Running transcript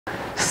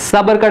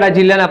સાબરકાંઠા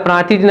જિલ્લાના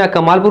પ્રાંતિજના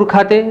કમાલપુર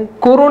ખાતે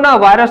કોરોના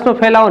વાયરસનો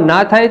ફેલાવો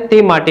ના થાય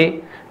તે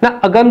માટેના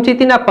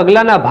અગમચેતીના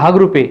પગલાંના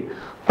ભાગરૂપે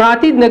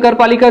પ્રાંતિજ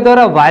નગરપાલિકા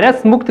દ્વારા વાયરસ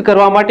મુક્ત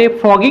કરવા માટે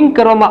ફોગિંગ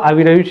કરવામાં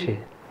આવી રહ્યું છે।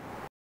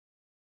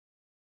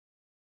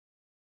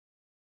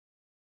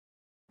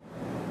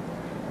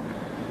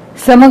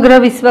 સમગ્ર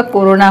વિશ્વ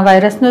કોરોના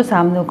વાયરસનો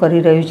સામનો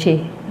કરી રહ્યું છે।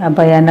 આ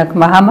ભયાનક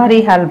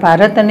મહામારી હાલ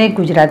ભારત અને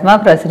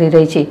ગુજરાતમાં પ્રસરી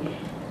રહી છે,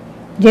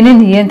 જેને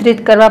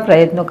નિયંત્રિત કરવા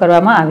પ્રયત્નો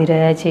કરવામાં આવી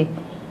રહ્યા છે।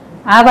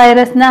 આ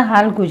વાયરસના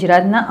હાલ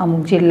ગુજરાતના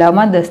અમુક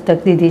જિલ્લાઓમાં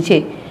દસ્તક દીધી છે,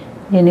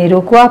 જેને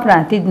રોકવા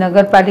પ્રાંતિજ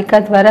નગરપાલિકા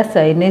દ્વારા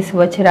શહેરને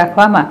સ્વચ્છ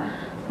રાખવામાં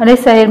અને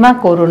શહેરમાં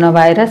કોરોના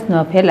વાયરસ ન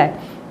ફેલાય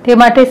તે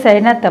માટે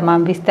શહેરના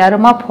તમામ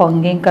વિસ્તારોમાં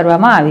ફોગિંગ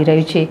કરવામાં આવી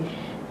રહ્યું છે।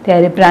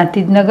 ત્યારે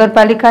પ્રાંતિજ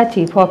નગરપાલિકા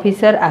ચીફ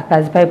ઓફિસર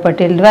આકાશભાઈ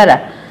પટેલ દ્વારા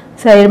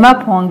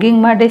શહેરમાં ફોગિંગ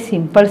માટે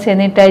સિમ્પલ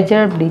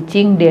સેનિટાઈઝર,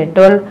 બ્લીચિંગ,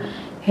 ડેટોલ,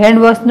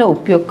 હેન્ડવોશનો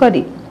ઉપયોગ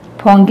કરી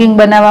ફોગિંગ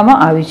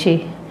બનાવવામાં આવ્યું છે।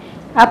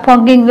 આ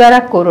ફોગિંગ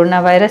દ્વારા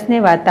કોરોના વાયરસને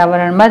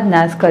વાતાવરણમાં જ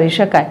નાશ કરી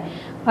શકાય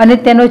અને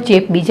તેનો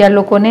ચેપ બીજા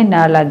લોકોને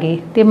ના લાગે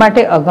તે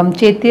માટે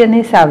અગમચેતી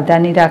અને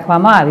સાવધાની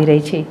રાખવામાં આવી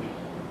રહી છે।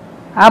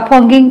 આ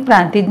ફોગિંગ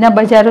પ્રાંતિજના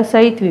બજારો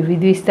સહિત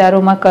વિવિધ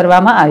વિસ્તારોમાં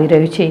કરવામાં આવી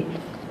રહ્યું છે।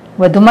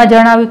 વધુમાં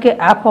જણાવ્યું કે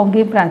આ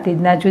ફોગિંગ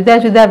પ્રાંતિજના જુદા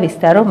જુદા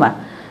વિસ્તારોમાં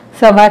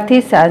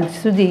સવારથી સાંજ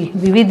સુધી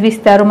વિવિધ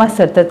વિસ્તારોમાં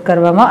સતત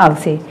કરવામાં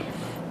આવશે।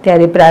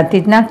 ત્યારે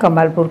પ્રાંતિજના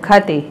કમાલપુર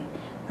ખાતે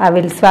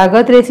આવેલ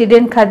સ્વાગત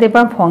રેસિડેન્ટ ખાતે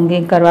પણ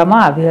ફોગિંગ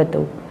કરવામાં આવ્યું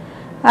હતું।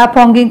 આ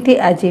ફોગિંગથી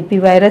આ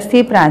ચેપી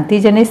વાયરસથી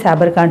પ્રાંતિજ અને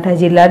સાબરકાંઠા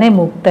જિલ્લાને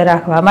મુક્ત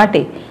રાખવા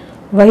માટે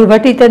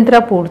વહીવટીતંત્ર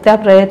પૂરતા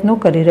પ્રયત્નો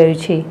કરી રહ્યું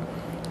છે।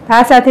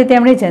 આ સાથે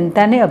તેમણે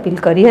જનતાને અપીલ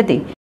કરી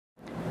હતી,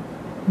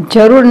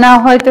 જરૂર ના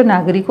હોય તો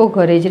નાગરિકો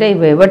ઘરે જ રહી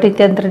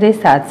વહીવટીતંત્રને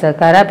સાથ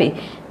સહકાર આપે,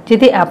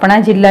 જેથી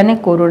આપણા જિલ્લાને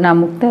કોરોના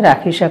મુક્ત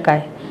રાખી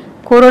શકાય।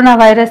 કોરોના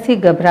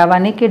વાયરસથી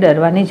ગભરાવાની કે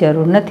ડરવાની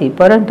જરૂર નથી,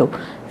 પરંતુ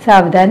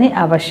સાવધાની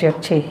આવશ્યક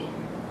છે।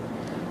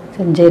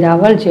 સંજય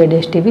રાવલ,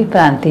 ZSTV,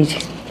 પ્રાંતિજ।